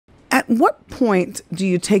what point do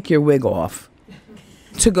you take your wig off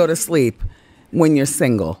to go to sleep when you're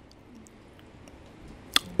single?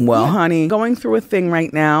 Well, honey, going through a thing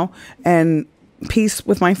right now, and peace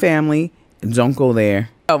with my family. Don't go there.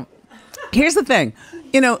 Oh, here's the thing.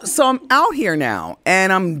 So I'm out here now,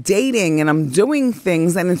 and I'm dating, and I'm doing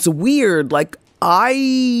things, and it's weird. Like, I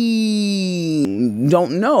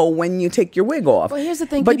don't know when you take your wig off. Well, here's the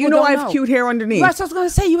thing. But I have cute hair underneath. Right, so I was going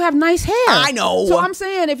to say, you have nice hair. I know. So I'm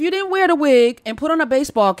saying, if you didn't wear the wig and put on a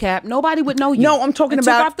baseball cap, nobody would know you. No, I'm talking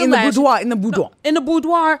about in the boudoir. In the boudoir. In the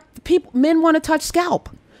boudoir, men want to touch scalp.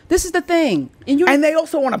 This is the thing. And they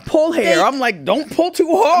also want to pull hair. I'm like, don't pull too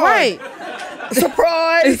hard. Right.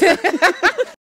 Surprise.